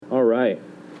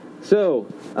So,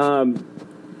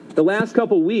 the last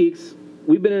couple weeks,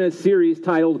 we've been in a series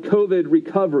titled COVID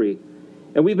Recovery,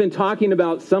 and we've been talking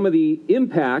about some of the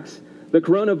impacts the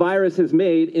coronavirus has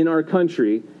made in our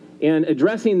country and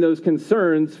addressing those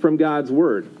concerns from God's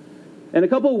Word. And a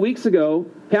couple of weeks ago,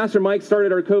 Pastor Mike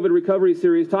started our COVID Recovery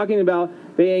series talking about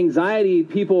the anxiety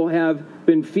people have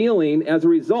been feeling as a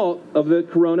result of the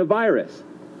coronavirus.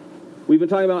 We've been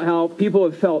talking about how people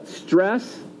have felt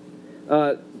stress,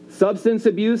 substance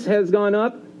abuse has gone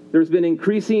up, there's been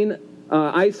increasing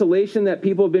isolation that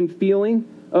people have been feeling.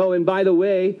 Oh, and by the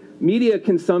way, media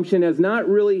consumption has not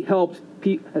really helped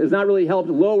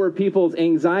lower people's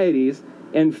anxieties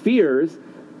and fears.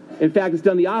 In fact, it's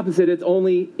done the opposite. It's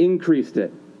only increased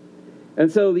it.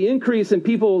 And so the increase in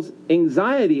people's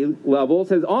anxiety levels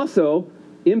has also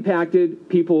impacted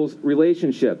people's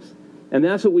relationships. And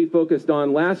that's what we focused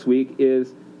on last week,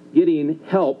 is getting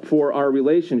help for our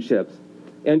relationships.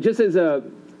 And just as a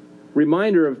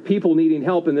reminder of people needing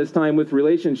help in this time with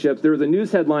relationships, there was a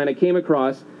news headline I came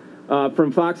across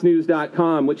from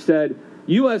FoxNews.com, which said,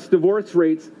 U.S. divorce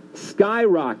rates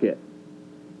skyrocket.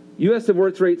 U.S.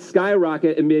 divorce rates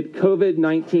skyrocket amid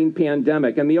COVID-19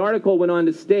 pandemic. And the article went on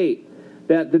to state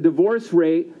that the divorce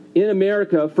rate in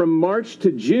America from March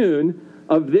to June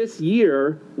of this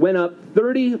year went up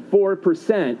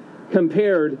 34%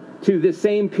 compared to the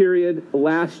same period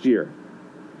last year.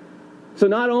 So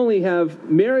not only have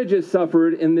marriages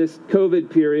suffered in this COVID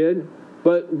period,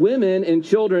 but women and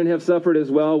children have suffered as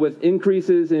well, with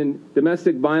increases in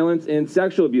domestic violence and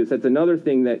sexual abuse. That's another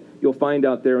thing that you'll find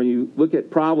out there when you look at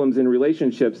problems in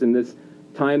relationships in this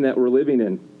time that we're living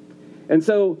in. And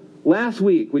so last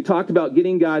week, we talked about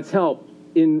getting God's help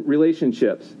in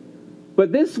relationships.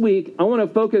 But this week, I want to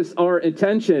focus our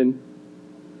attention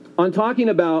on talking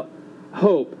about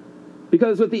hope.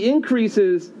 Because with the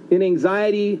increases in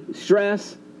anxiety,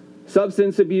 stress,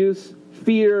 substance abuse,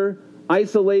 fear,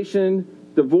 isolation,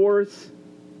 divorce,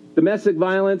 domestic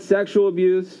violence, sexual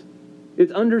abuse,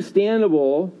 it's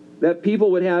understandable that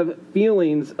people would have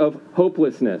feelings of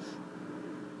hopelessness.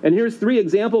 And here's 3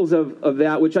 examples of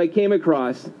that which I came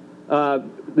across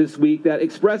this week that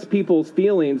express people's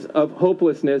feelings of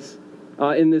hopelessness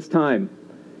in this time.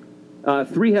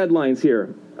 3 headlines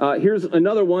here. Here's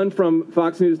another one from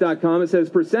FoxNews.com. It says,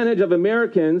 percentage of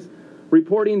Americans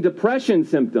reporting depression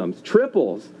symptoms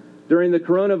triples during the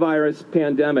coronavirus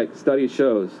pandemic, study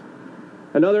shows.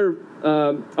 Another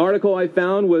article I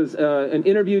found was an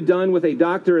interview done with a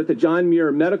doctor at the John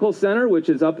Muir Medical Center, which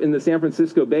is up in the San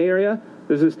Francisco Bay Area.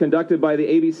 This is conducted by the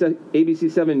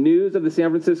ABC 7 News of the San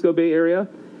Francisco Bay Area.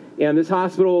 And this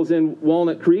hospital is in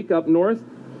Walnut Creek up north.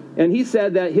 And he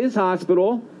said that his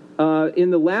hospital, his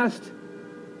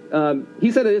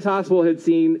hospital had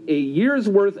seen a year's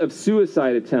worth of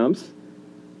suicide attempts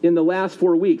in the last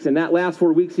 4 weeks. And that last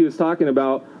 4 weeks he was talking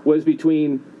about was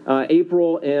between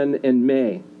April and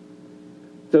May.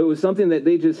 So it was something that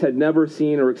they just had never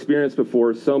seen or experienced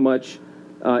before, so much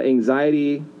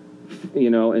anxiety,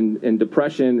 and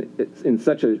depression in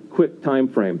such a quick time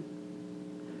frame.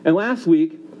 And last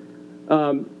week,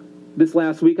 I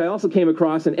also came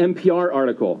across an NPR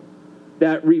article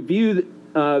that reviewed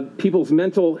people's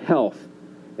mental health.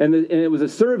 And it was a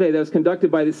survey that was conducted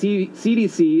by the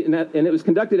CDC, and it was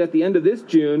conducted at the end of this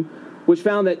June, which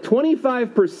found that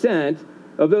 25%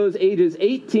 of those ages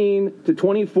 18 to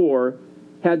 24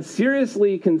 had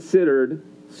seriously considered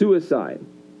suicide.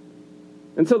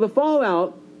 And so the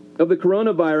fallout of the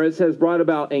coronavirus has brought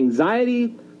about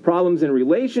anxiety, problems in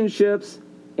relationships,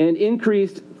 and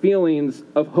increased feelings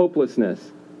of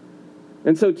hopelessness.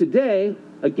 And so today,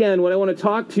 again, what I want to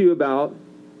talk to you about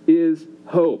is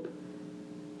hope.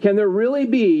 Can there really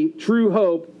be true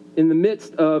hope in the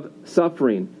midst of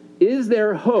suffering? Is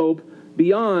there hope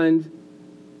beyond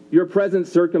your present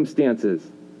circumstances,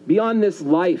 beyond this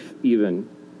life even?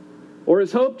 Or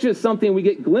is hope just something we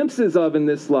get glimpses of in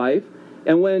this life,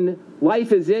 and when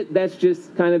life is it, that's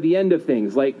just kind of the end of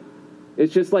things? Like,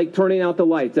 it's just like turning out the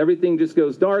lights. Everything just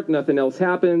goes dark, nothing else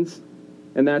happens,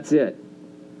 and that's it.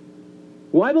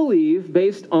 Well, I believe,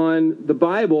 based on the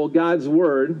Bible, God's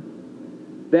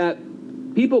Word, that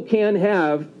people can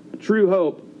have true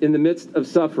hope in the midst of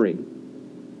suffering.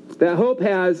 That hope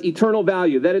has eternal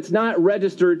value, that it's not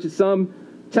registered to some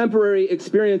temporary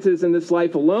experiences in this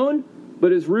life alone,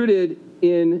 but is rooted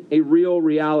in a real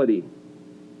reality.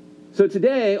 So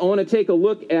today, I want to take a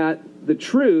look at the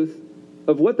truth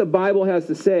of what the Bible has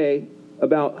to say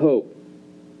about hope.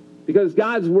 Because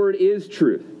God's Word is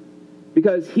truth.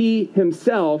 Because He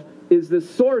Himself is the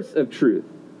source of truth.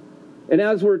 And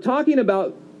as we're talking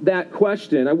about that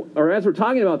question, or as we're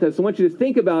talking about this, I want you to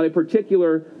think about a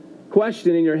particular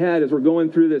question in your head as we're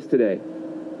going through this today.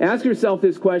 Ask yourself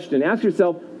this question. Ask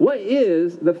yourself, what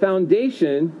is the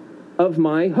foundation of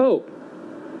my hope?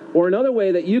 Or another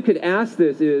way that you could ask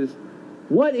this is,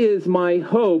 what is my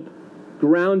hope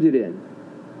grounded in?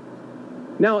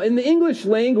 Now, in the English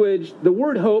language, the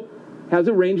word hope has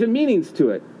a range of meanings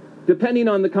to it, depending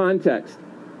on the context.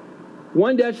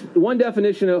 One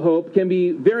definition of hope can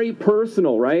be very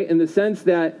personal, right? In the sense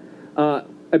that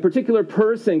a particular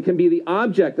person can be the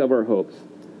object of our hopes.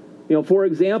 You know, for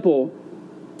example,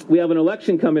 we have an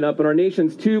election coming up, and our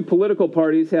nation's two political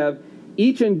parties have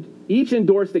each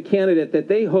endorsed a candidate that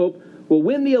they hope will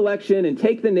win the election and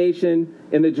take the nation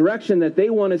in the direction that they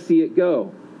want to see it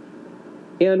go.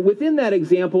 And within that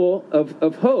example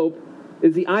of hope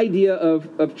is the idea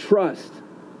of trust.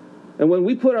 And when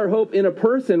we put our hope in a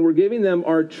person, we're giving them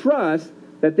our trust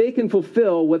that they can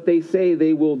fulfill what they say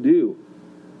they will do.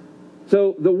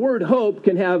 So the word hope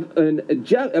can have an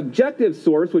objective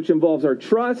source, which involves our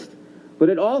trust, but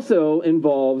it also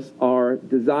involves our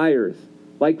desires.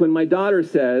 Like when my daughter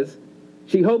says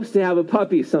she hopes to have a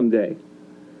puppy someday.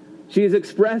 She is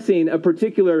expressing a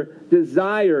particular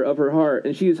desire of her heart,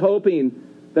 and she is hoping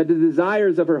that the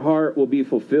desires of her heart will be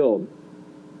fulfilled.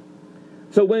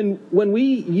 So when we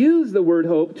use the word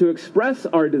hope to express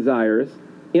our desires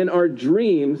in our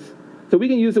dreams, so we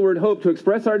can use the word hope to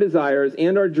express our desires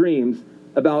and our dreams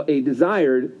about a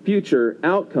desired future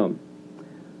outcome.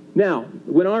 Now,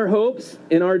 when our hopes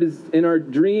and our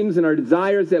dreams and our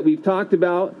desires that we've talked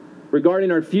about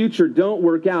regarding our future don't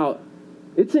work out,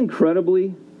 it's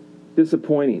incredibly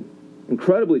disappointing.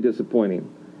 Incredibly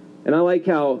disappointing. And I like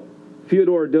how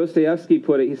Fyodor Dostoevsky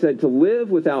put it. He said, "To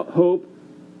live without hope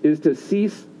is to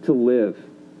cease to live."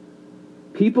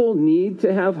 People need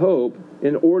to have hope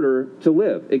in order to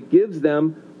live. It gives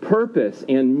them purpose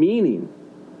and meaning.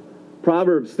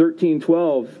 Proverbs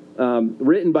 13:12,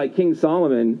 written by King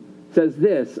Solomon, says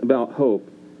this about hope.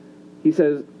 He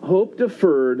says, "Hope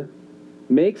deferred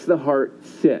makes the heart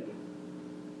sick."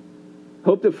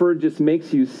 Hope deferred just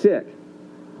makes you sick.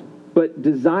 But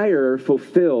desire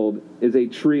fulfilled is a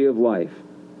tree of life.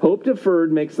 Hope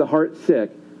deferred makes the heart sick,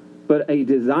 but a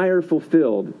desire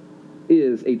fulfilled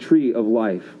is a tree of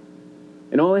life.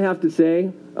 And all I have to say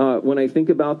when I think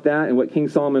about that and what King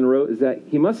Solomon wrote is that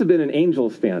he must have been an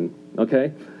Angels fan,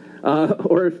 okay?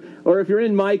 Or if you're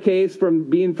in my case, from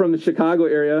being from the Chicago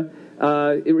area,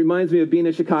 it reminds me of being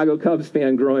a Chicago Cubs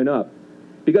fan growing up.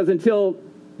 Because until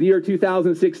the year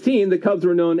 2016, the Cubs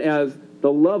were known as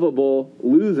the lovable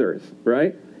losers,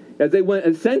 right? As they went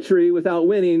a century without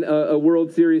winning a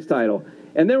World Series title.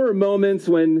 And there were moments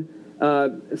when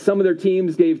some of their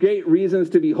teams gave great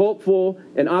reasons to be hopeful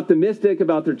and optimistic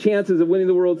about their chances of winning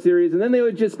the World Series, and then they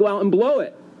would just go out and blow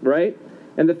it, right?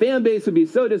 And the fan base would be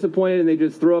so disappointed, and they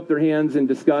just throw up their hands in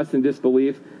disgust and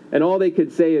disbelief, and all they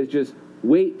could say is just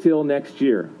wait till next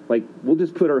year. Like, we'll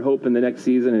just put our hope in the next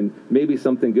season, and maybe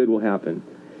something good will happen.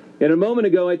 And a moment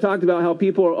ago, I talked about how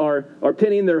people are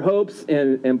pinning their hopes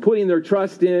and putting their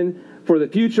trust in for the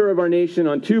future of our nation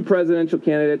on two presidential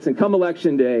candidates, and come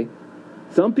election day,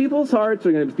 some people's hearts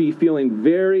are going to be feeling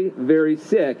very, very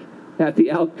sick at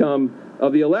the outcome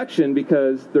of the election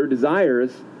because their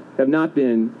desires have not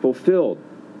been fulfilled.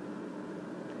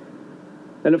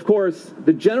 And of course,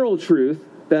 the general truth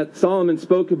that Solomon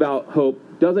spoke about hope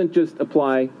doesn't just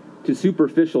apply to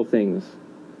superficial things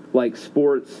like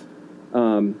sports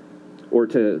or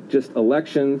to just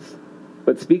elections,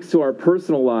 but speaks to our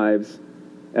personal lives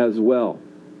as well.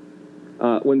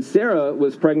 When Sarah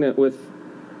was pregnant with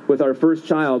our first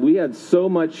child, we had so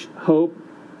much hope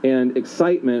and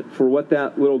excitement for what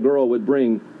that little girl would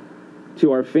bring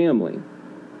to our family.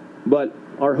 But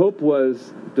our hope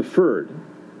was deferred,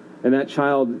 and that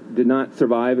child did not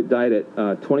survive. It died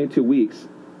at 22 weeks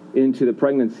into the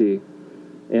pregnancy,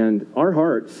 and our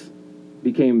hearts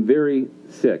became very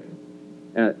sick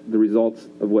at the results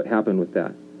of what happened with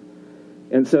that.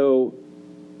 And so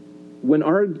when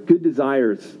our good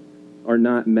desires are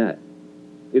not met,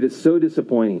 it is so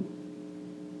disappointing.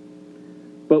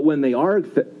 But when they are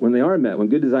met, when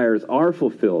good desires are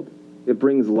fulfilled, it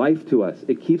brings life to us.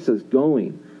 It keeps us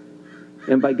going.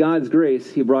 And by God's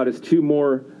grace, he brought us two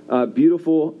more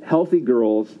beautiful, healthy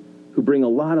girls who bring a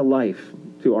lot of life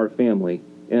to our family.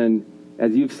 And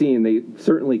as you've seen, they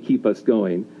certainly keep us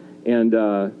going. And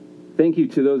thank you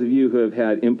to those of you who have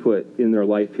had input in their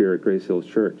life here at Grace Hills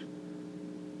Church.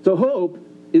 So hope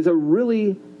is a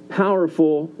really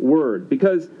powerful word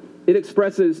because it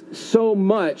expresses so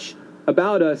much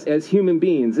about us as human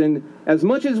beings. And as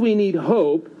much as we need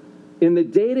hope in the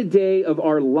day-to-day of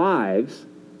our lives,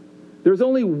 there's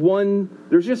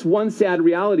just one sad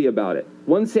reality about it,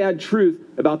 one sad truth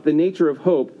about the nature of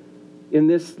hope in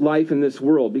this life, in this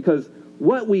world, because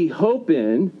what we hope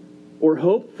in or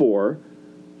hope for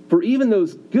even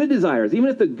those good desires, even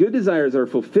if the good desires are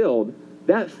fulfilled,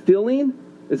 that filling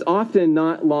is often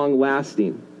not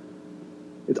long-lasting.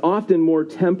 It's often more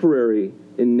temporary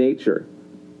in nature.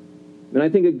 And I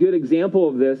think a good example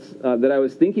of this that I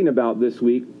was thinking about this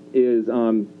week is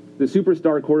the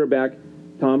superstar quarterback,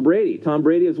 Tom Brady. Tom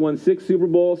Brady has won 6 Super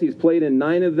Bowls. He's played in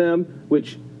 9 of them,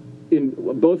 which in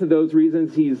both of those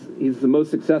reasons, he's the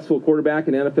most successful quarterback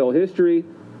in NFL history.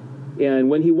 And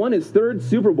when he won his 3rd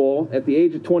Super Bowl at the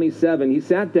age of 27, he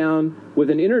sat down with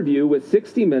an interview with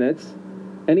 60 Minutes,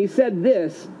 and he said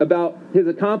this about his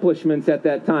accomplishments at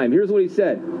that time. Here's what he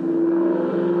said.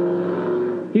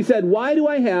 He said, "Why do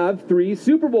I have 3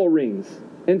 Super Bowl rings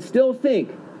and still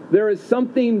think there is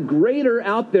something greater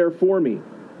out there for me?"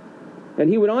 And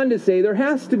he went on to say, there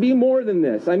has to be more than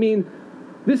this. I mean,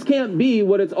 this can't be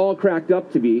what it's all cracked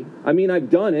up to be. I mean, I've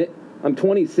done it. I'm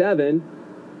 27.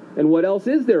 And what else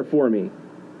is there for me?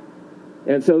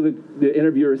 And so the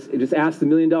interviewer just asked the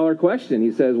million-dollar question.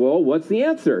 He says, well, what's the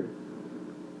answer?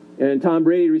 And Tom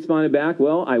Brady responded back,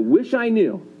 well, I wish I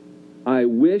knew. I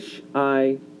wish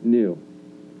I knew.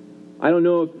 I don't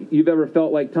know if you've ever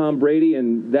felt like Tom Brady,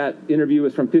 and that interview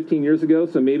was from 15 years ago,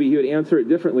 so maybe he would answer it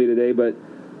differently today, but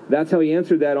that's how he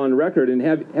answered that on record. And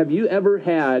have you ever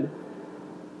had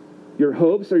your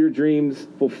hopes or your dreams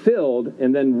fulfilled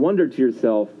and then wondered to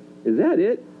yourself, is that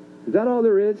it? Is that all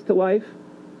there is to life?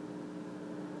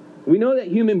 We know that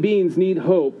human beings need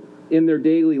hope in their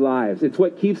daily lives. It's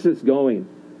what keeps us going.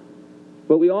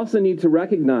 But we also need to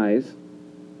recognize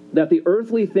that the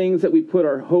earthly things that we put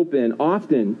our hope in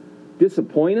often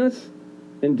disappoint us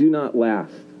and do not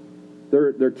last.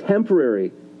 They're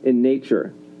temporary in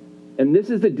nature. And this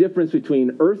is the difference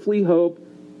between earthly hope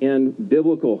and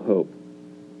biblical hope.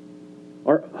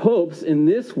 Our hopes in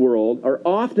this world are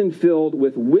often filled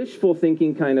with wishful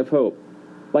thinking kind of hope.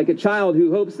 Like a child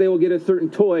who hopes they will get a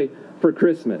certain toy for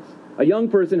Christmas. A young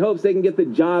person hopes they can get the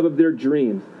job of their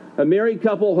dreams. A married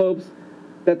couple hopes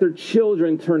that their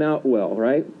children turn out well,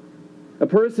 right? A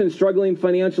person struggling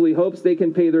financially hopes they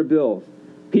can pay their bills.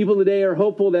 People today are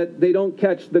hopeful that they don't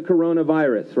catch the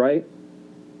coronavirus, right?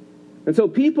 And so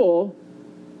people's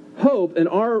hope in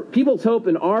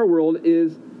our world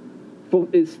is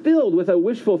filled with a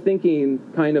wishful thinking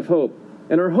kind of hope.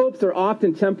 And our hopes are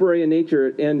often temporary in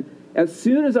nature. And as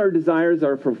soon as our desires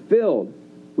are fulfilled,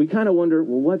 we kind of wonder,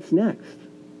 well, what's next?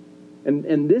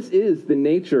 And this is the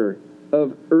nature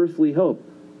of earthly hope.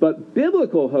 But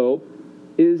biblical hope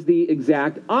is the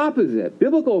exact opposite.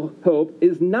 Biblical hope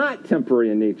is not temporary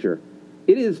in nature.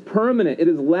 It is permanent. It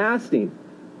is lasting.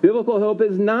 Biblical hope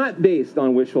is not based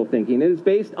on wishful thinking. It is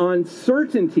based on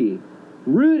certainty,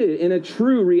 rooted in a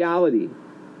true reality.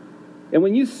 And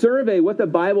when you survey what the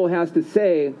Bible has to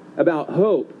say about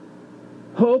hope,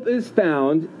 hope is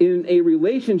found in a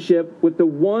relationship with the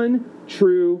one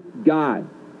true God.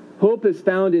 Hope is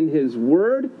found in His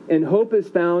Word, and hope is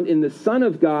found in the Son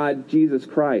of God, Jesus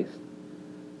Christ.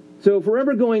 So if we're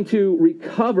ever going to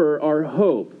recover our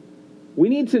hope, we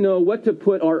need to know what to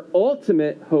put our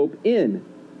ultimate hope in,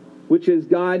 which is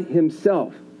God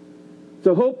Himself.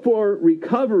 So hope for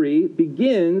recovery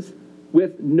begins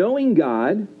with knowing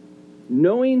God,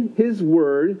 knowing His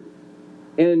Word,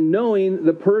 and knowing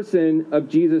the person of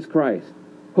Jesus Christ.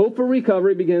 Hope for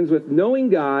recovery begins with knowing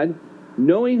God,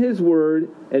 knowing His Word,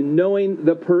 and knowing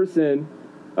the person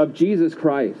of Jesus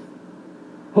Christ.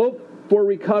 Hope for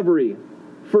recovery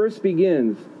first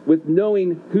begins with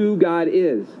knowing who God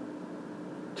is.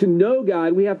 To know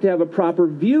God, we have to have a proper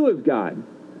view of God.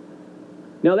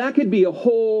 Now, that could be a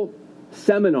whole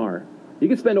seminar. You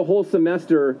could spend a whole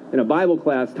semester in a Bible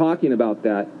class talking about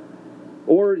that.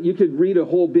 Or you could read a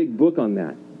whole big book on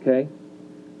that, okay?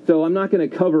 So I'm not going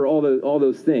to cover all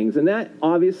those things. And that,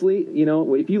 obviously,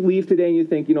 if you leave today and you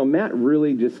think, Matt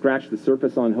really just scratched the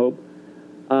surface on hope,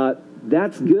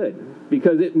 that's good,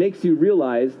 because it makes you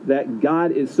realize that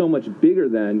God is so much bigger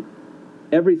than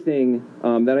everything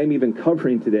that I'm even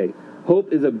covering today.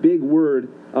 Hope is a big word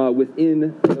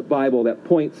within the Bible that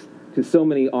points to so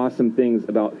many awesome things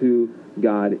about who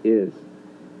God is.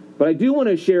 But I do want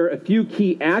to share a few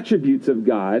key attributes of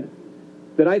God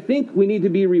that I think we need to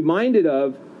be reminded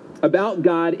of about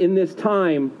God in this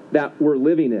time that we're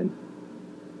living in.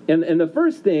 And the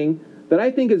first thing that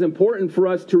I think is important for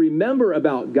us to remember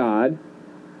about God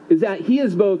is that He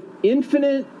is both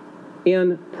infinite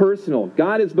and personal.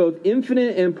 God is both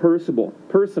infinite and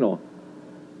personal.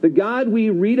 The God we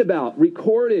read about,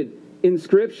 recorded in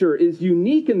Scripture, is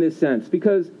unique in this sense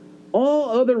because all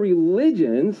other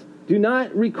religions do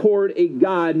not record a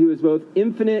God who is both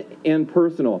infinite and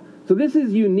personal. So this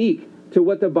is unique to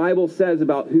what the Bible says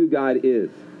about who God is.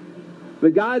 The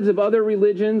gods of other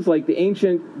religions, like the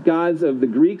ancient gods of the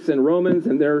Greeks and Romans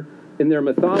and in their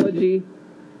mythology,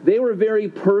 they were very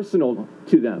personal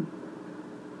to them.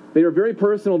 They were very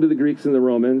personal to the Greeks and the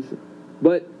Romans,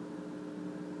 but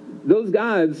those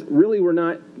gods really were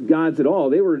not gods at all.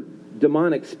 They were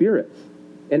demonic spirits.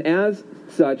 And as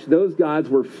such, those gods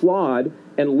were flawed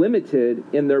and limited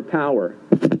in their power.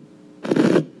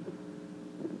 Are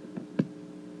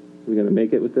we going to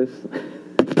make it with this?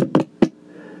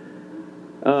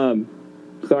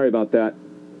 Sorry about that.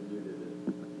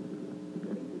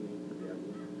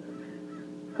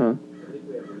 Huh?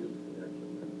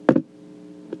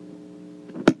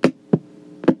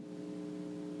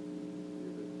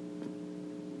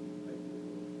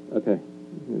 Okay,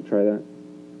 I'm going to try that.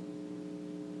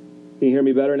 Can you hear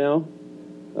me better now?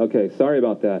 Okay, sorry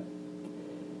about that.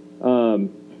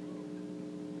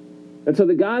 And so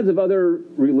the gods of other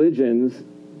religions,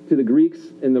 to the Greeks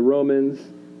and the Romans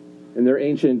and their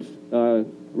ancient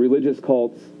religious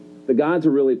cults, the gods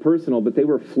were really personal, but they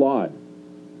were flawed,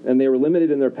 and they were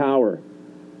limited in their power.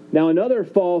 Now, another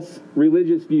false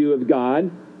religious view of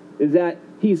God is that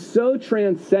he's so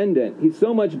transcendent, he's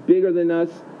so much bigger than us,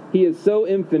 he is so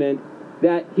infinite,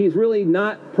 that he's really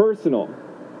not personal,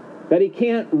 that he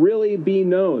can't really be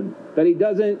known, that he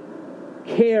doesn't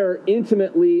care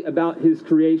intimately about his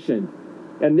creation.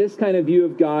 And this kind of view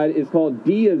of God is called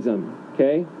deism,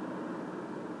 okay?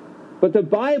 But the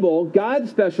Bible, God's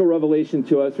special revelation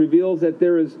to us, reveals that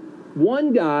there is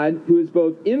one God who is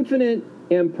both infinite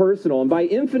and personal. And by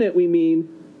infinite, we mean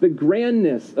the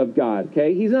grandness of God,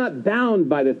 okay? He's not bound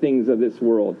by the things of this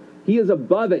world. He is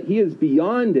above it. He is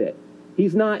beyond it.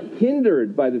 He's not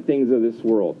hindered by the things of this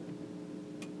world.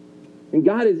 And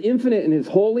God is infinite in his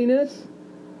holiness,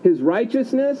 his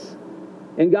righteousness,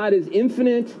 and God is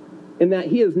infinite in that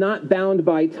he is not bound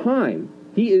by time.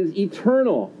 He is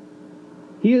eternal.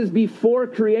 He is before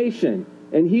creation,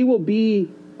 and he will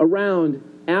be around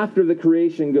after the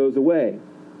creation goes away.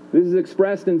 This is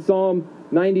expressed in Psalm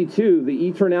 92,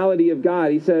 the eternality of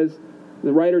God. He says,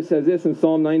 the writer says this in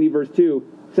Psalm 90, verse 2,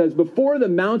 says, "Before the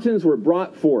mountains were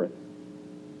brought forth,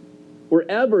 or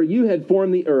ever you had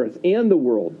formed the earth and the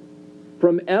world,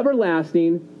 from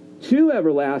everlasting to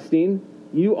everlasting,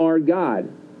 you are God."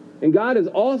 And God is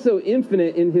also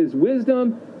infinite in his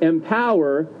wisdom and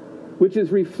power, which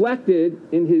is reflected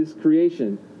in his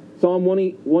creation. Psalm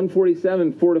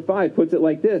 147, 4-5 puts it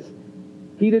like this: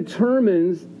 He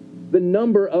determines the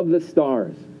number of the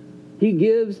stars. He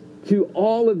gives to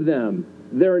all of them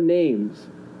their names.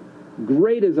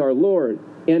 Great is our Lord,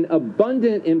 and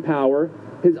abundant in power.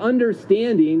 His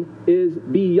understanding is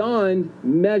beyond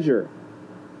measure.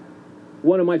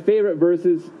 One of my favorite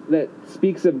verses that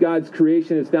speaks of God's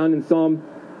creation is found in Psalm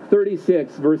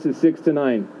 36, verses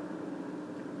 6-9.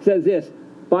 It says this: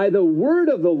 "By the word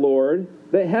of the Lord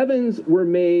the heavens were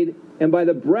made, and by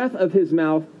the breath of his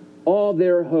mouth all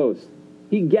their hosts.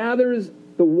 He gathers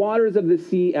the waters of the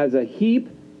sea as a heap.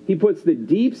 He puts the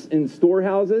deeps in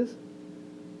storehouses.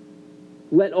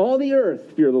 Let all the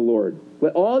earth fear the Lord.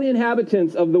 Let all the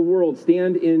inhabitants of the world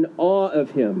stand in awe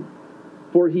of him.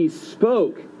 For he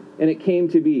spoke, and it came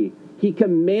to be. He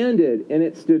commanded, and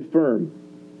it stood firm."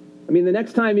 I mean, the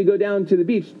next time you go down to the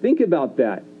beach, think about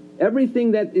that.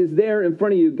 Everything that is there in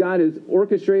front of you, God has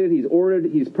orchestrated, he's ordered,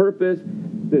 he's purposed.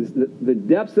 The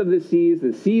depths of the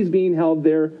seas being held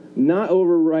there, not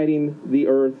overriding the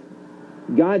earth.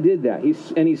 God did that.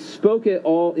 He spoke it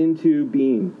all into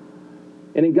being.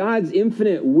 And in God's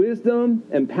infinite wisdom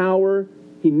and power,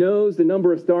 he knows the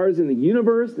number of stars in the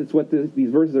universe. That's what these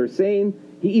verses are saying.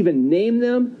 He even named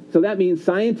them. So that means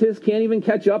scientists can't even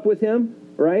catch up with him,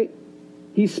 right?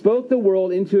 He spoke the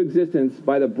world into existence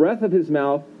by the breath of his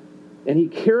mouth, and he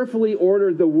carefully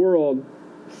ordered the world,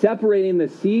 separating the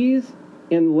seas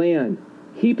and land,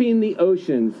 keeping the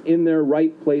oceans in their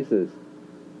right places.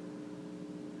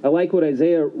 I like what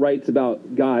Isaiah writes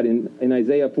about God in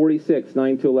Isaiah 46,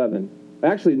 9-11.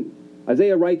 Actually,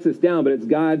 Isaiah writes this down, but it's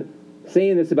God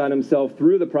saying this about himself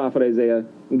through the prophet Isaiah.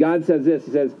 And God says this,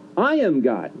 he says, "I am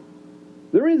God.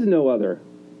 There is no other.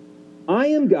 I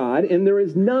am God, and there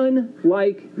is none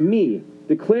like me,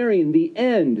 declaring the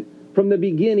end from the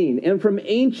beginning and from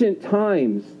ancient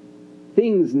times,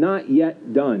 things not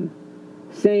yet done,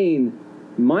 saying,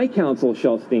 my counsel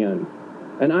shall stand,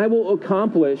 and I will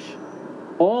accomplish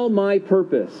all my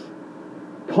purpose,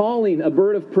 calling a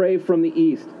bird of prey from the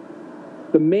east,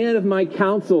 the man of my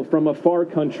counsel from a far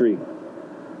country.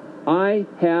 I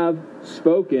have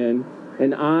spoken,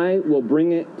 and I will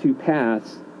bring it to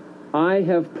pass. I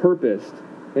have purposed,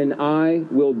 and I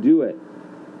will do it."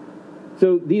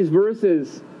 So these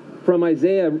verses from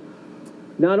Isaiah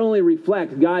not only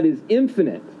reflect God is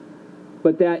infinite,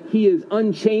 but that he is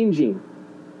unchanging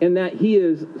and that he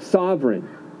is sovereign.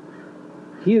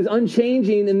 He is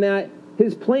unchanging in that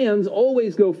his plans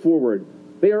always go forward.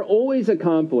 They are always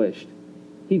accomplished.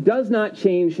 He does not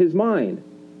change his mind.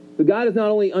 But God is not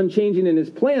only unchanging in his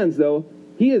plans, though,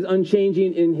 he is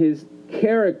unchanging in his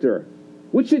character,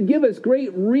 which should give us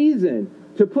great reason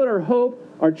to put our hope,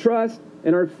 our trust,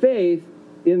 and our faith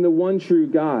in the one true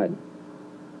God.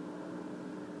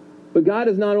 But God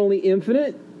is not only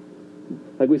infinite,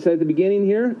 like we said at the beginning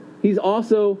here, he's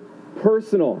also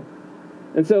personal.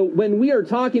 And so when we are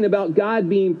talking about God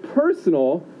being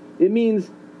personal, it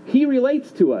means he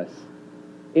relates to us,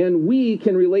 and we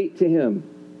can relate to him.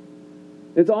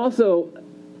 It's also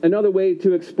another way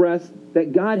to express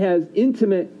that God has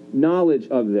intimate knowledge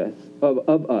of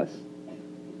us.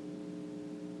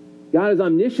 God is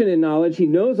omniscient in knowledge. He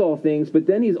knows all things, but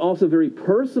then he's also very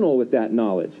personal with that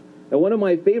knowledge. And one of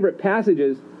my favorite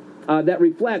passages that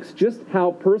reflects just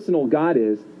how personal God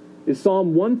is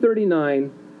Psalm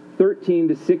 139, 13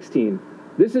 to 16.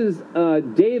 This is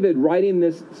David writing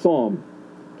this psalm,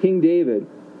 King David.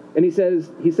 And he says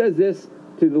this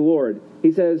to the Lord.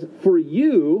 He says, "For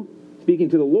you," speaking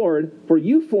to the Lord, "for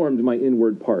you formed my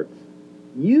inward parts.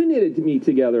 You knitted me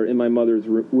together in my mother's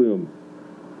womb.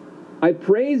 I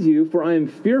praise you, for I am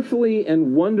fearfully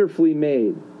and wonderfully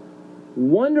made.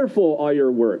 Wonderful are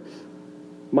your works.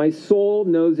 My soul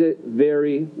knows it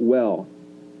very well.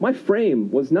 My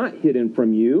frame was not hidden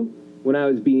from you when I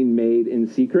was being made in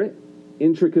secret,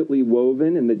 intricately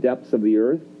woven in the depths of the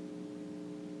earth."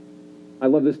 I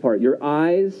love this part. "Your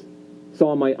eyes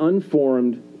saw my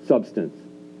unformed substance.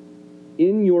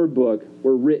 In your book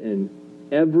were written,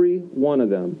 every one of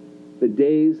them, the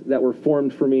days that were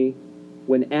formed for me,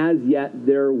 when as yet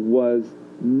there was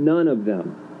none of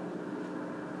them."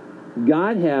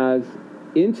 God has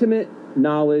intimate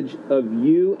knowledge of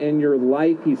you and your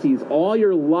life. He sees all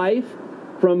your life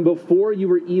from before you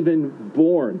were even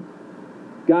born.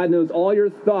 God knows all your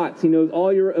thoughts. He knows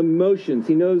all your emotions.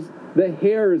 He knows the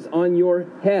hairs on your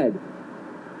head.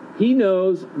 He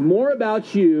knows more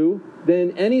about you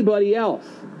than anybody else.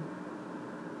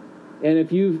 And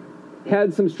if you've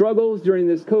had some struggles during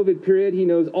this COVID period, he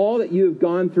knows all that you have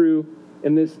gone through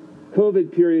in this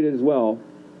COVID period as well.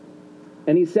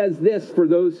 And he says this for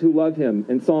those who love him.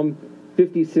 In Psalm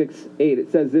 56:8,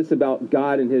 it says this about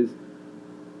God and his,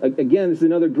 again, this is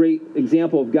another great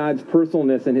example of God's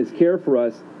personalness and his care for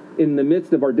us in the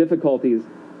midst of our difficulties.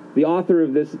 The author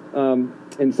of this,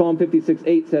 in Psalm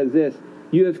 56:8, says this: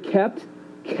 "You have kept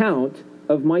count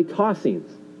of my tossings."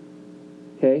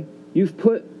 Okay? "You've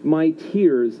put my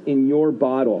tears in your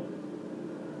bottle.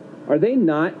 Are they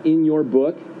not in your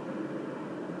book?"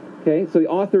 Okay? So the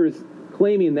author is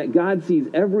claiming that God sees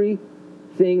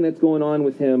everything that's going on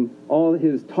with him, all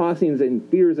his tossings and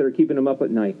fears that are keeping him up at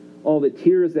night, all the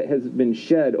tears that has been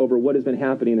shed over what has been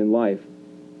happening in life.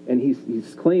 And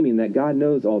he's claiming that God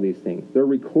knows all these things. They're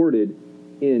recorded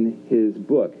in his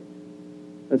book.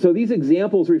 And so these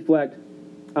examples reflect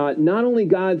not only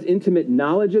God's intimate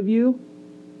knowledge of you,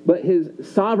 but his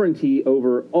sovereignty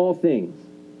over all things.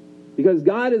 Because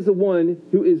God is the one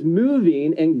who is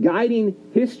moving and guiding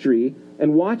history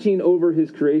and watching over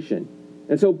his creation.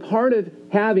 And so part of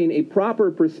having a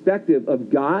proper perspective of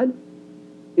God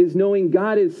is knowing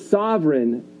God is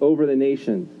sovereign over the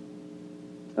nations.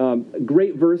 A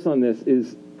great verse on this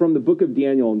is from the book of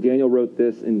Daniel. And Daniel wrote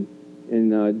this in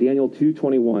Daniel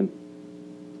 2:21.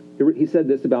 He said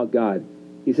this about God.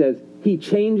 He says, "He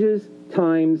changes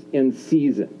times and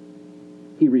seasons.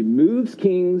 He removes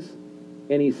kings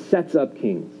and he sets up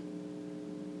kings."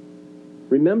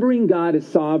 Remembering God is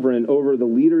sovereign over the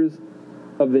leaders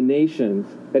of the nations,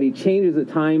 that he changes the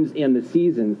times and the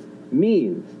seasons,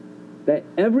 means that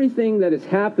everything that is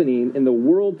happening in the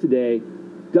world today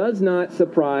does not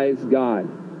surprise God.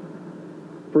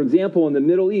 For example, in the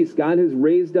Middle East, God has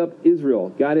raised up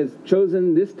Israel. God has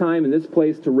chosen this time and this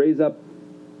place to raise up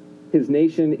his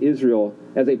nation, Israel,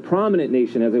 as a prominent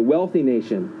nation, as a wealthy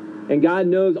nation. And God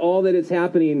knows all that is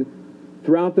happening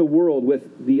throughout the world with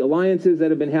the alliances that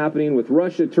have been happening with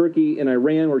Russia, Turkey, and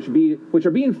Iran, which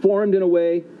are being formed in a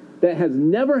way that has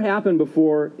never happened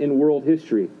before in world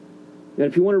history. And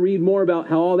if you want to read more about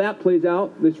how all that plays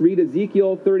out, let's read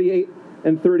Ezekiel 38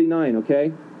 and 39,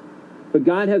 okay? But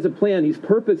God has a plan. He's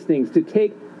purposed things to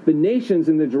take the nations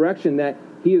in the direction that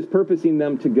he is purposing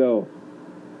them to go.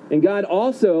 And God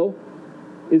also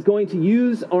is going to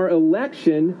use our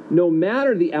election, no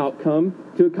matter the outcome,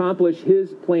 to accomplish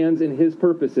his plans and his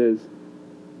purposes.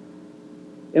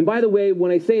 And by the way,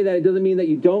 when I say that, it doesn't mean that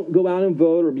you don't go out and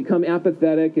vote or become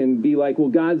apathetic and be like, well,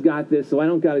 God's got this, so I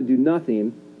don't got to do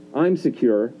nothing. I'm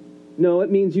secure. No,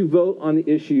 it means you vote on the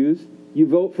issues. You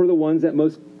vote for the ones that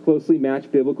most closely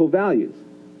match biblical values.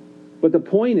 But the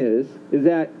point is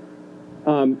that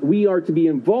we are to be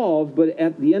involved, but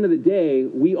at the end of the day,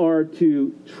 we are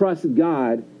to trust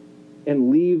God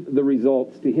and leave the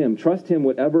results to him. Trust him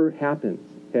whatever happens,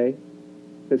 okay?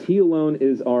 Because he alone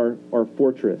is our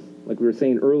fortress, like we were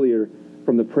saying earlier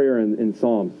from the prayer in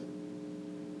Psalm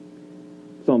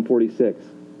 46.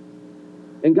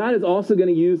 And God is also going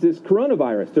to use this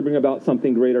coronavirus to bring about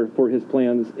something greater for his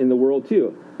plans in the world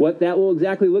too. What that will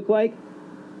exactly look like,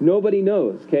 nobody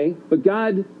knows, okay? But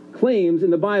God claims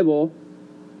in the Bible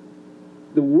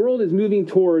the world is moving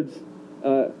towards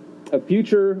a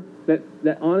future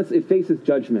that honestly it faces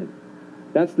judgment.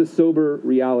 That's the sober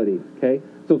reality, okay?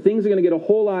 So things are going to get a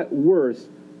whole lot worse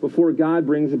before God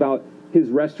brings about his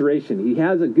restoration. He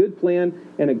has a good plan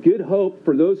and a good hope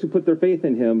for those who put their faith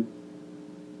in him,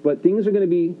 but things are going to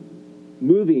be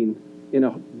moving in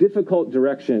a difficult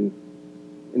direction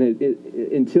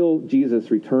until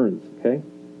Jesus returns, okay?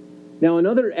 Now,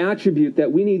 another attribute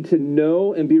that we need to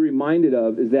know and be reminded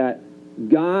of is that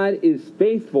God is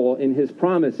faithful in his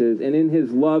promises and in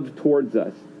his love towards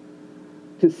us.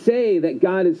 To say that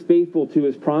God is faithful to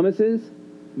his promises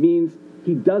means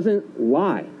he doesn't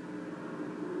lie.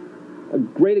 A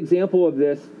great example of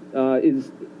this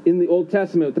is in the Old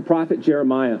Testament with the prophet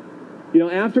Jeremiah. You know,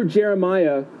 after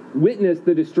Jeremiah witnessed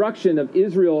the destruction of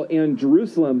Israel and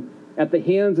Jerusalem at the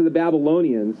hands of the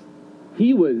Babylonians,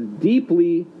 he was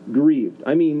deeply grieved.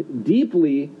 I mean,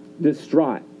 deeply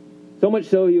distraught. So much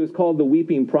so he was called the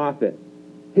weeping prophet.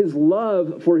 His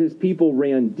love for his people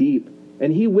ran deep,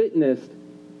 and he witnessed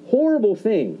horrible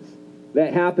things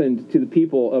that happened to the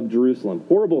people of Jerusalem.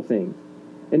 Horrible things.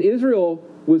 And Israel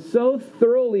was so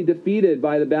thoroughly defeated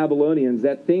by the Babylonians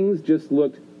that things just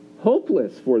looked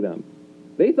hopeless for them.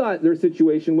 They thought their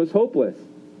situation was hopeless.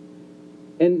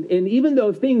 And even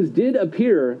though things did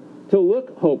appear to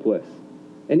look hopeless,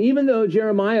 and even though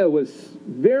Jeremiah was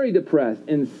very depressed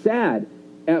and sad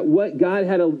at what God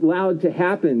had allowed to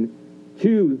happen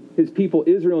to his people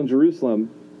Israel and Jerusalem,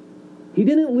 he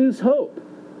didn't lose hope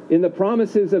in the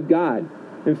promises of God.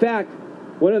 In fact,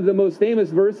 one of the most famous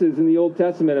verses in the Old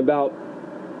Testament about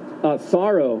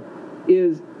sorrow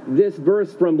is this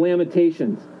verse from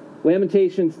Lamentations.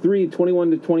 Lamentations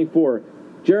 3:21-24.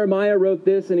 Jeremiah wrote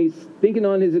this, and he's thinking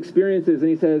on his experiences, and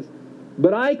he says,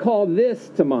 "But I call this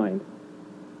to mind,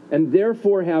 and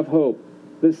therefore have hope.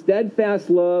 The steadfast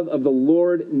love of the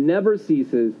Lord never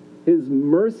ceases. His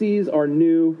mercies are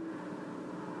new,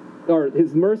 or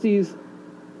his mercies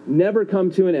never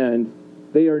come to an end.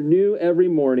 They are new every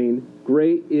morning.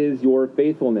 Great is your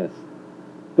faithfulness.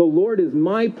 The Lord is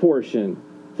my portion,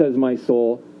 says my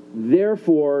soul.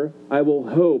 Therefore, I will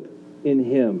hope in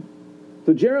him."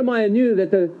 So Jeremiah knew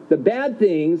that the bad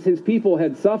things his people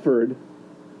had suffered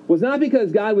was not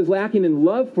because God was lacking in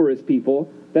love for his people,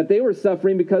 that they were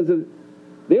suffering because of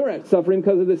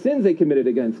the sins they committed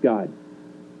against God.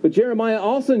 But Jeremiah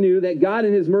also knew that God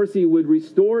in his mercy would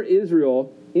restore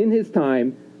Israel in his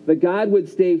time, that God would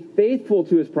stay faithful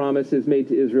to his promises made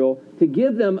to Israel to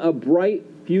give them a bright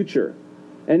future.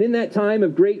 And in that time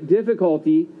of great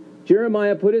difficulty,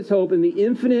 Jeremiah put his hope in the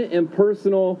infinite and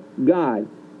personal God,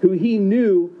 who he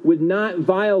knew would not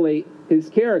violate his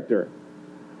character.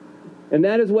 And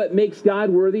that is what makes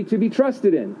God worthy to be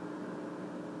trusted in.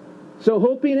 So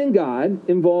hoping in God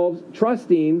involves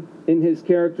trusting in his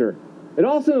character. It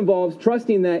also involves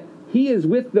trusting that he is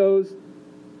with those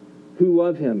who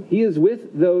love him. He is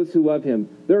with those who love him.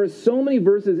 There are so many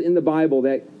verses in the Bible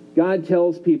that God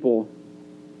tells people,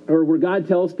 or where God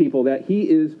tells people that he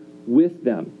is with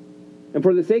them. And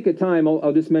for the sake of time,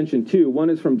 I'll just mention two. One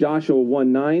is from Joshua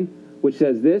 1:9, which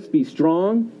says this, "Be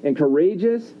strong and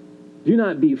courageous. Do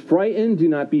not be frightened. Do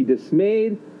not be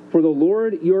dismayed. For the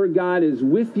Lord your God is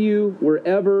with you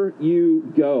wherever you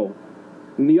go."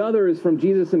 And the other is from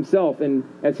Jesus himself. And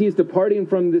as he's departing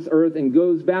from this earth and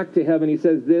goes back to heaven, he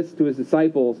says this to his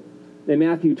disciples. In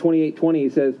Matthew 28:20, he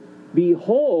says,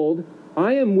 "Behold,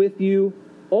 I am with you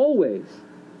always.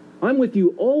 I'm with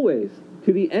you always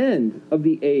to the end of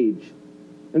the age."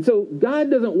 And so God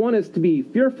doesn't want us to be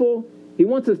fearful. He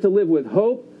wants us to live with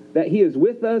hope that he is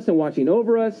with us and watching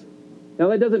over us. Now,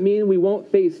 that doesn't mean we won't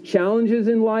face challenges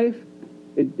in life.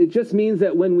 It just means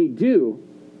that when we do,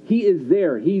 he is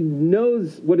there. He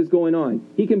knows what is going on.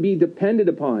 He can be depended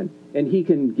upon, and he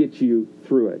can get you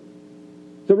through it.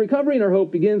 So recovering our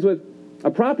hope begins with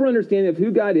a proper understanding of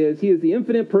who God is. He is the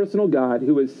infinite personal God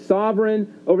who is sovereign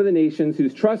over the nations,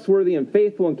 who's trustworthy and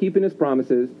faithful in keeping his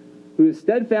promises, who is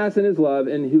steadfast in his love,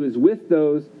 and who is with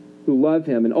those who love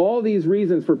him. And all these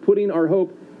reasons for putting our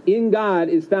hope in God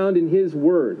is found in his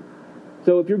word.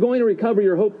 So if you're going to recover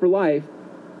your hope for life,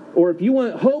 or if you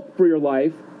want hope for your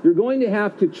life, you're going to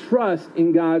have to trust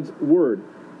in God's word.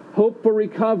 Hope for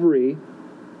recovery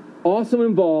also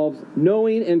involves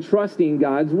knowing and trusting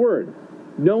God's word.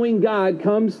 Knowing God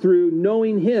comes through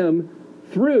knowing him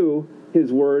through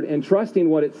his word and trusting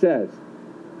what it says.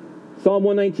 Psalm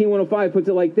 119, 105 puts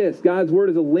it like this: God's word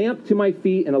is a lamp to my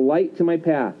feet and a light to my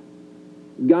path.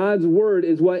 God's word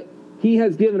is what he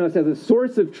has given us as a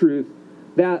source of truth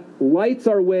that lights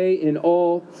our way in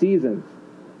all seasons.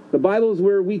 The Bible is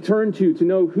where we turn to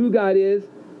know who God is,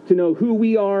 to know who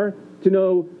we are, to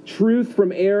know truth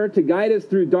from error, to guide us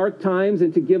through dark times,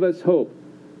 and to give us hope.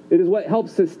 It is what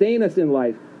helps sustain us in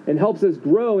life and helps us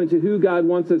grow into who God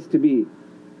wants us to be.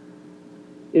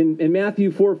 In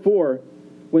Matthew 4:4,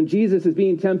 when Jesus is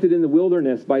being tempted in the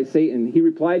wilderness by Satan, he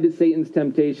replied to Satan's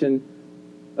temptation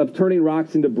of turning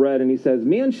rocks into bread, and he says,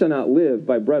 "Man shall not live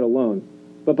by bread alone,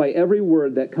 but by every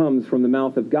word that comes from the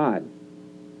mouth of God."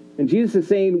 And Jesus is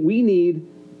saying we need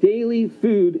daily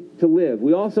food to live.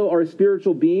 We also are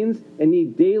spiritual beings and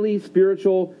need daily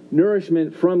spiritual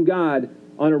nourishment from God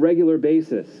on a regular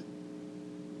basis.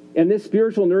 And this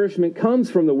spiritual nourishment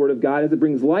comes from the Word of God as it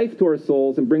brings life to our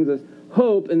souls and brings us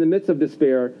hope in the midst of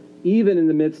despair, even in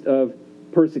the midst of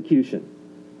persecution.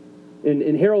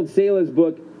 In Harold Sala's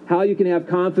book, How You Can Have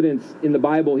Confidence in the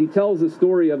Bible, he tells the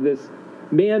story of this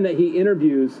man that he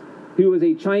interviews who was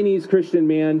a Chinese Christian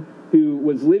man who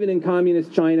was living in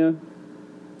communist China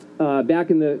back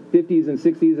in the 50s and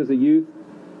 60s as a youth.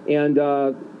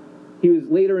 And he was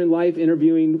later in life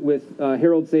interviewing with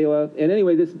Harold Sala. And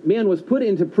anyway, this man was put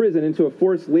into prison, into a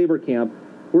forced labor camp,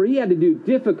 where he had to do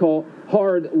difficult,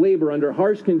 hard labor under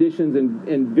harsh conditions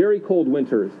and very cold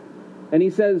winters. And he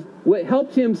says what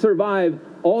helped him survive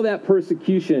all that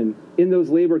persecution in those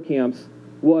labor camps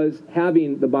was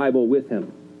having the Bible with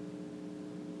him.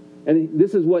 And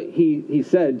this is what he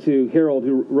said to Harold,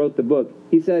 who wrote the book.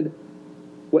 He said,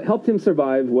 what helped him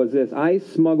survive was this: I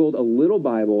smuggled a little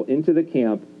Bible into the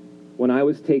camp when I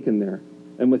was taken there.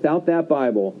 And without that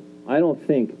Bible, I don't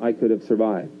think I could have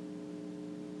survived.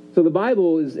 So the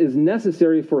Bible is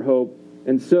necessary for hope,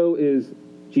 and so is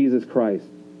Jesus Christ.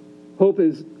 Hope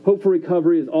for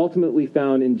recovery is ultimately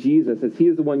found in Jesus, as he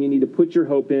is the one you need to put your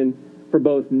hope in for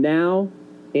both now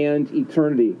and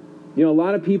eternity. You know, a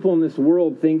lot of people in this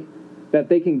world think that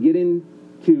they can get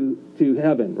into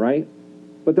heaven, right?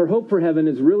 But their hope for heaven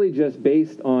is really just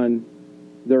based on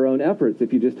their own efforts,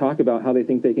 if you just talk about how they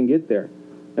think they can get there.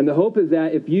 And the hope is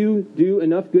that if you do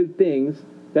enough good things,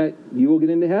 that you will get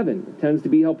into heaven. It tends to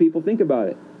be how people think about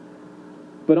it.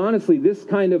 But honestly, this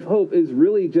kind of hope is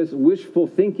really just wishful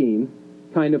thinking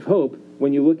kind of hope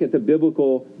when you look at the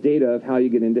biblical data of how you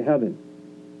get into heaven.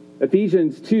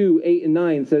 Ephesians 2, 8 and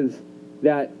 9 says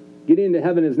that getting into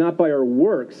heaven is not by our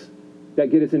works that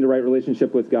get us into right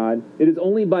relationship with God. It is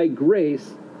only by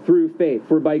grace through faith.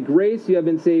 For by grace you have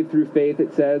been saved through faith,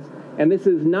 it says, and this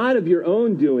is not of your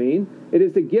own doing. It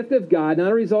is the gift of God,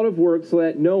 not a result of works, so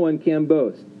that no one can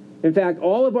boast. In fact,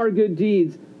 all of our good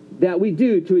deeds that we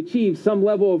do to achieve some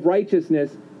level of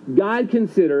righteousness, God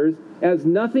considers as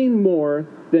nothing more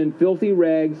than filthy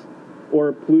rags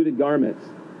or polluted garments.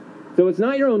 So it's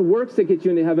not your own works that get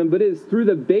you into heaven, but it is through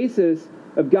the basis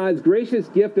of God's gracious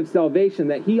gift of salvation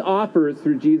that he offers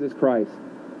through Jesus Christ.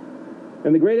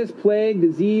 And the greatest plague,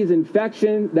 disease,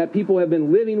 infection that people have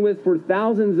been living with for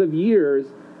thousands of years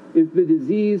is the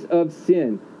disease of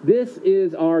sin. This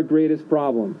is our greatest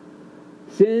problem.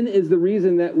 Sin is the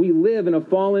reason that we live in a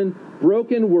fallen,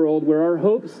 broken world where our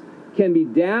hopes can be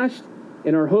dashed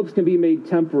and our hopes can be made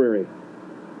temporary.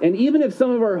 And even if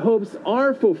some of our hopes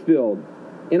are fulfilled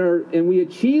and we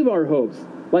achieve our hopes,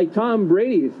 like Tom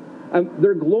Brady's,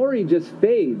 their glory just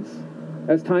fades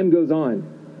as time goes on.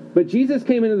 But Jesus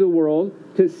came into the world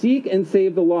to seek and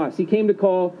save the lost. He came to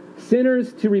call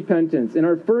sinners to repentance. And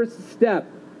our first step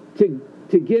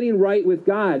to getting right with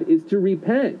God is to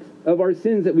repent of our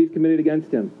sins that we've committed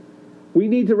against him. We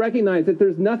need to recognize that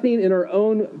there's nothing in our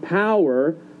own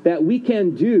power that we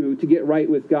can do to get right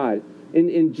with God.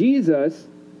 In Jesus,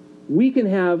 we can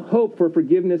have hope for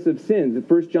forgiveness of sins.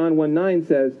 1 John 1:9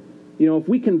 says, if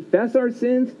we confess our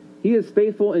sins, he is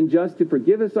faithful and just to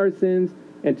forgive us our sins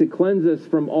and to cleanse us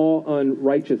from all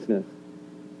unrighteousness.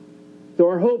 So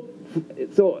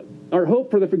our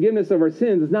hope for the forgiveness of our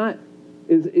sins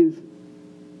is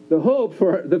the hope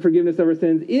for the forgiveness of our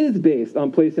sins is based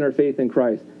on placing our faith in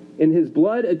Christ, in his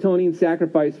blood atoning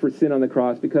sacrifice for sin on the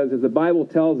cross, because as the Bible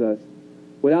tells us,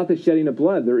 without the shedding of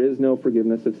blood, there is no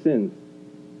forgiveness of sins.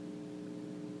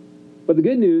 But the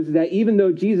good news is that even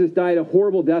though Jesus died a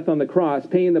horrible death on the cross,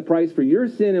 paying the price for your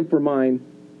sin and for mine,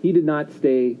 he did not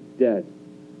stay dead.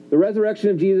 The resurrection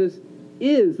of Jesus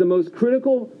is the most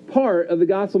critical part of the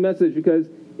gospel message, because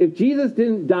if Jesus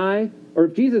didn't die, or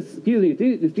if Jesus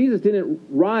didn't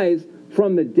rise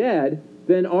from the dead,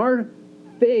 then our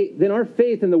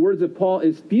faith in the words of Paul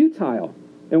is futile,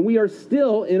 and we are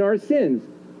still in our sins.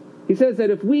 He says that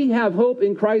if we have hope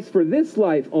in Christ for this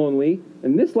life only,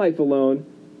 and this life alone,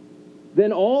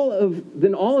 then all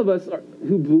of us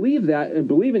who believe that and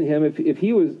believe in him, if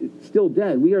he was still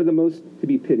dead, we are the most to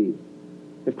be pitied.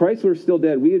 If Christ were still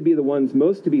dead, we would be the ones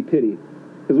most to be pitied,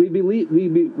 because we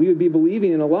would be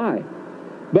believing in a lie.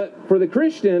 But for the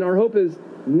Christian, our hope is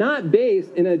not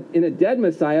based in a dead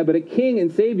Messiah, but a King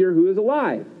and Savior who is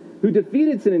alive, who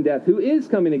defeated sin and death, who is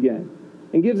coming again,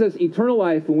 and gives us eternal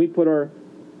life when we put our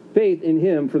faith in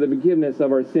him for the forgiveness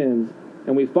of our sins,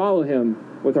 and we follow him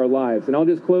with our lives. And I'll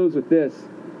just close with this.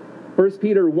 1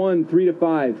 Peter 1,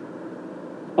 3-5.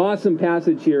 Awesome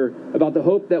passage here about the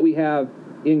hope that we have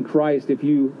in Christ if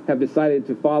you have decided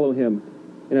to follow him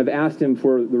and have asked him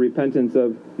for the repentance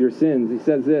of your sins. He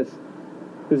says this.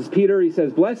 This is Peter. He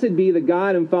says, "Blessed be the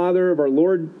God and Father of our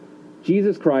Lord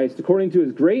Jesus Christ. According to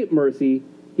his great mercy,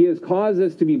 he has caused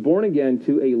us to be born again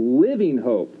to a living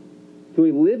hope,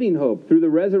 through the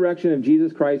resurrection of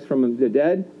Jesus Christ from the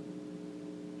dead."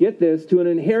 Get this, to an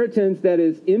inheritance that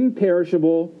is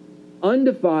imperishable,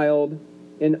 undefiled,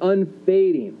 and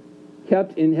unfading,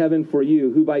 kept in heaven for you,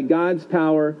 who by God's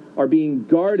power are being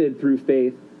guarded through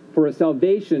faith for a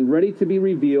salvation ready to be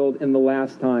revealed in the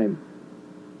last time.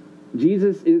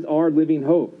 Jesus is our living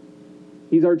hope.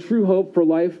 He's our true hope for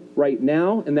life right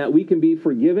now, and that we can be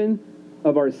forgiven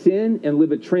of our sin and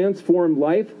live a transformed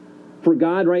life for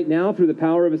God right now through the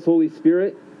power of his Holy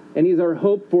Spirit. And he's our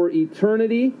hope for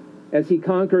eternity as he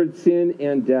conquered sin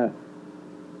and death.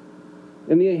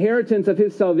 And the inheritance of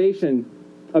his salvation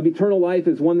of eternal life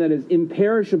is one that is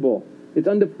imperishable. It's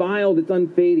undefiled. It's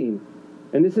unfading.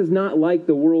 And this is not like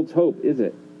the world's hope, is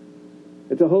it?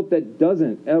 It's a hope that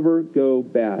doesn't ever go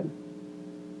bad.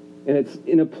 And it's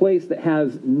in a place that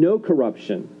has no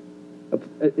corruption.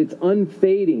 It's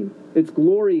unfading. Its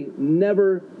glory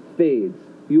never fades.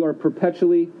 You are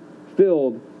perpetually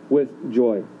filled with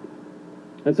joy.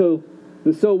 And so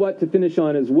the so what to finish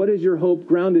on is, what is your hope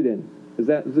grounded in? Because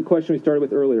that was the question we started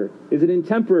with earlier. Is it in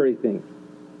temporary things?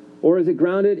 Or is it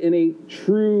grounded in a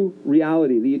true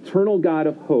reality, the eternal God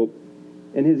of hope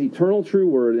and his eternal true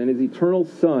word and his eternal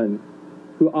Son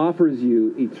who offers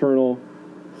you eternal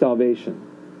salvation?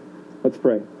 Let's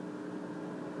pray.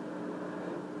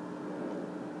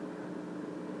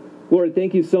 Lord,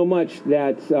 thank you so much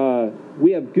that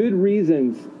we have good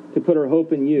reasons to put our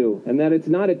hope in you, and that it's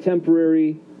not a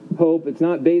temporary hope. It's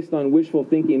not based on wishful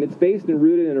thinking. It's based and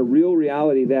rooted in a real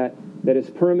reality that is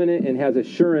permanent and has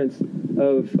assurance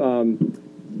of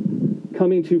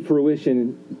coming to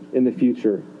fruition in the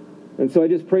future. And so I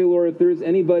just pray, Lord, if there's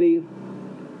anybody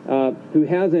who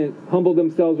hasn't humbled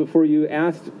themselves before you,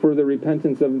 asked for the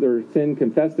repentance of their sin,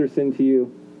 confessed their sin to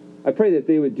you, I pray that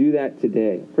they would do that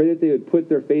today. I pray that they would put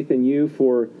their faith in you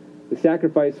for the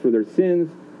sacrifice for their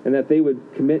sins, and that they would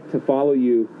commit to follow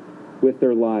you with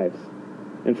their lives.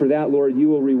 And for that, Lord, you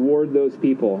will reward those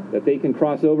people, that they can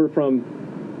cross over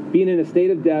from being in a state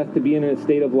of death to being in a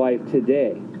state of life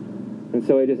today. And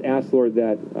so I just ask, Lord,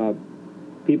 that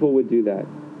people would do that.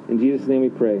 In Jesus' name we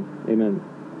pray. Amen.